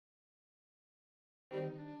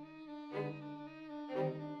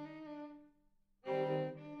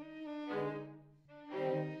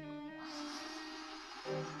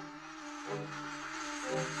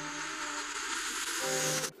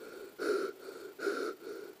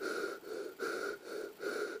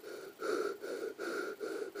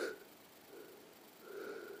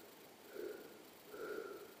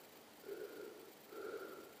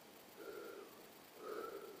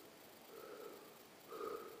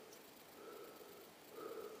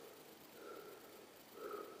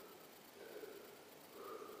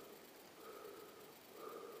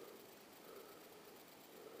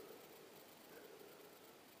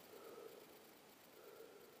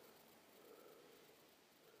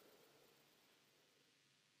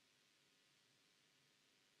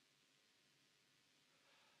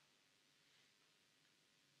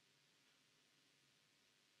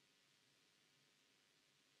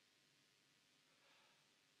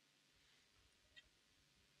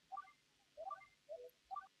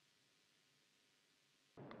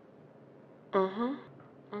Mm-hmm.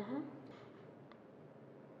 Mm-hmm.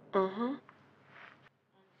 Mm-hmm.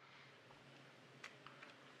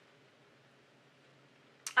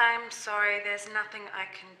 I'm sorry, there's nothing I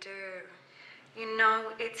can do. You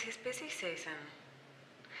know, it's his busy season.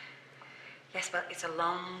 Yes, but it's a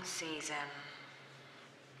long season.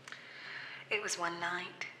 It was one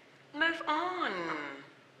night. Move on.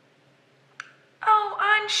 Oh,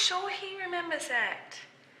 I'm sure he remembers it.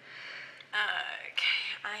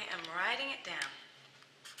 Okay, I am writing it down.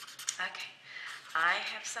 Okay, I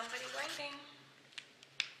have somebody waiting.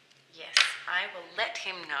 Yes, I will let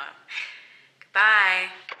him know. Goodbye.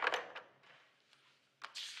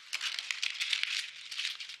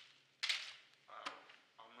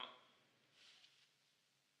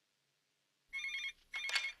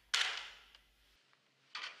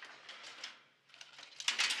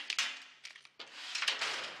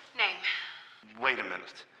 Name. Wait a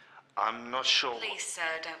minute. I'm not sure. Please, sir,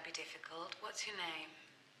 don't be difficult. What's your name?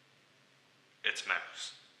 It's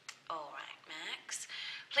Max. All right, Max.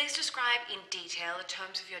 Please describe in detail the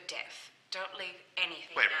terms of your death. Don't leave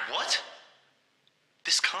anything Wait, out. what?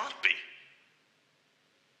 This can't be.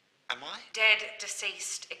 Am I? Dead,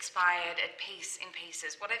 deceased, expired, at peace, in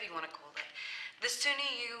pieces, whatever you want to call it. The sooner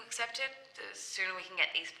you accept it, the sooner we can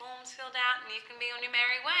get these forms filled out and you can be on your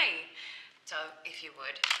merry way. So, if you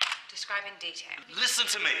would, describe in detail. Listen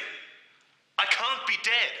to me. I can't be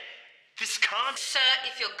dead. This can't... Sir,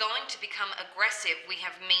 if you're going to become aggressive, we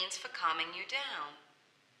have means for calming you down.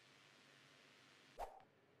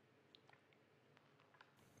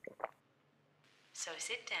 So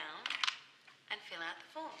sit down and fill out the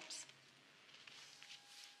forms.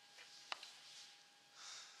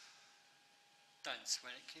 Don't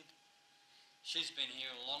sweat it, kid. She's been here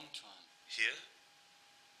a long time. Here?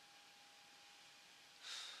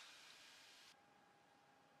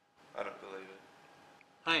 I don't believe it.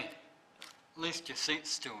 Hey, at least your seat's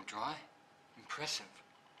still dry. Impressive.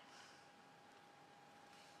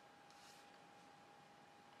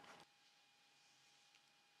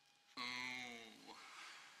 Ooh.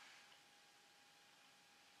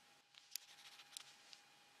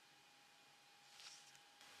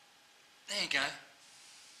 There you go.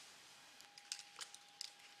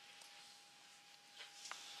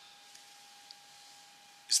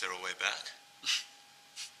 Is there a way back?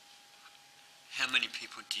 How many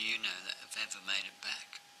people do you know that have ever made it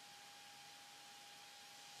back?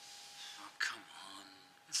 Oh, come on.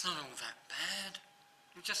 It's not all that bad.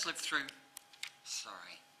 You just lived through...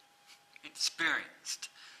 experienced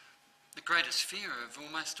the greatest fear of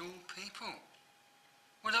almost all people.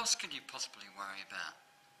 What else could you possibly worry about?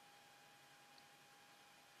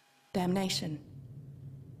 Damnation.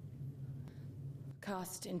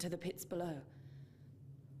 Cast into the pits below.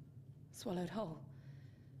 Swallowed whole.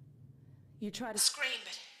 You try to scream,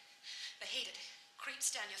 but the heat, it creeps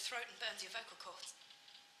down your throat and burns your vocal cords.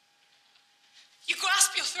 You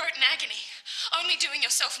grasp your throat in agony, only doing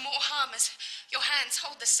yourself more harm as your hands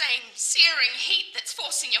hold the same searing heat that's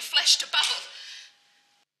forcing your flesh to bubble.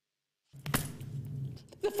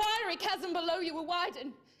 The fiery chasm below you will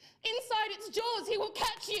widen. Inside its jaws he will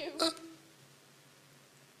catch you.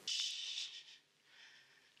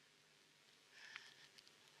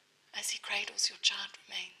 As he cradles your charred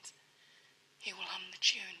remains, he will hum the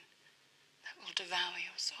tune that will devour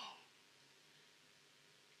your soul.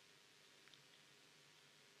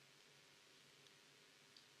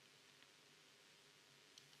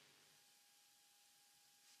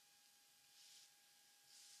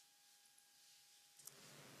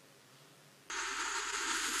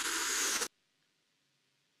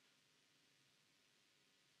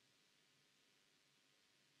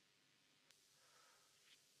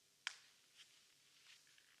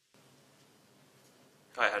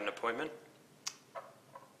 I had an appointment.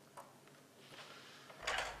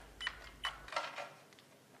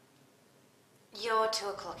 Your 2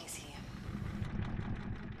 o'clock is here.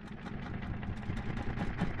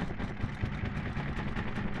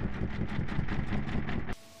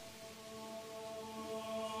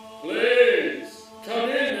 Please, come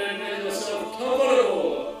in and make yourself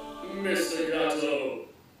comfortable, Mr. Gatto.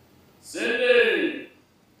 Cindy,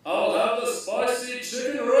 I'll have the spicy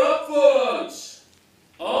chicken wrap lunch.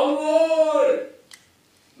 Onward!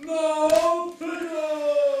 No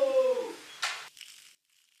pickle!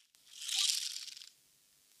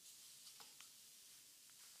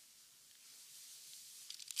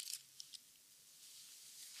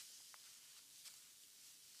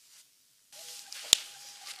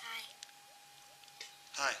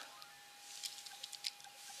 Hi.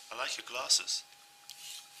 I like your glasses.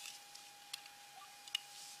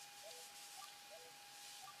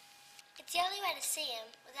 It's the only way to see him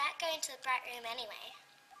without going to the bright room anyway.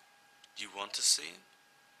 You want to see him?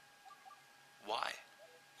 Why?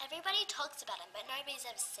 Everybody talks about him, but nobody's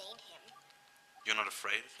ever seen him. You're not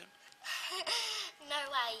afraid of him? No,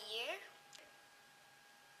 why are you?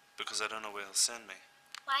 Because I don't know where he'll send me.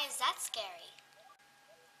 Why is that scary?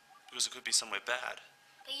 Because it could be somewhere bad.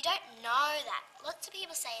 But you don't know that. Lots of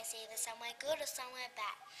people say it's either somewhere good or somewhere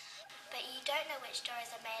bad. But you don't know which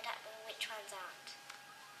doors are made up and which ones aren't.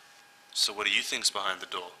 So what do you think's behind the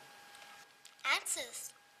door?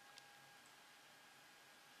 Answers.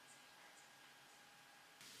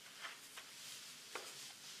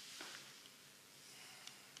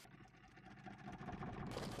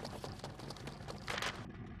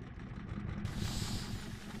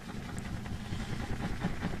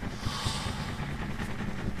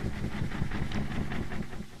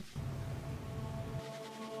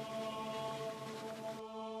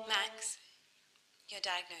 Max, your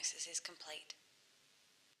diagnosis is complete.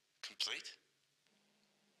 Complete?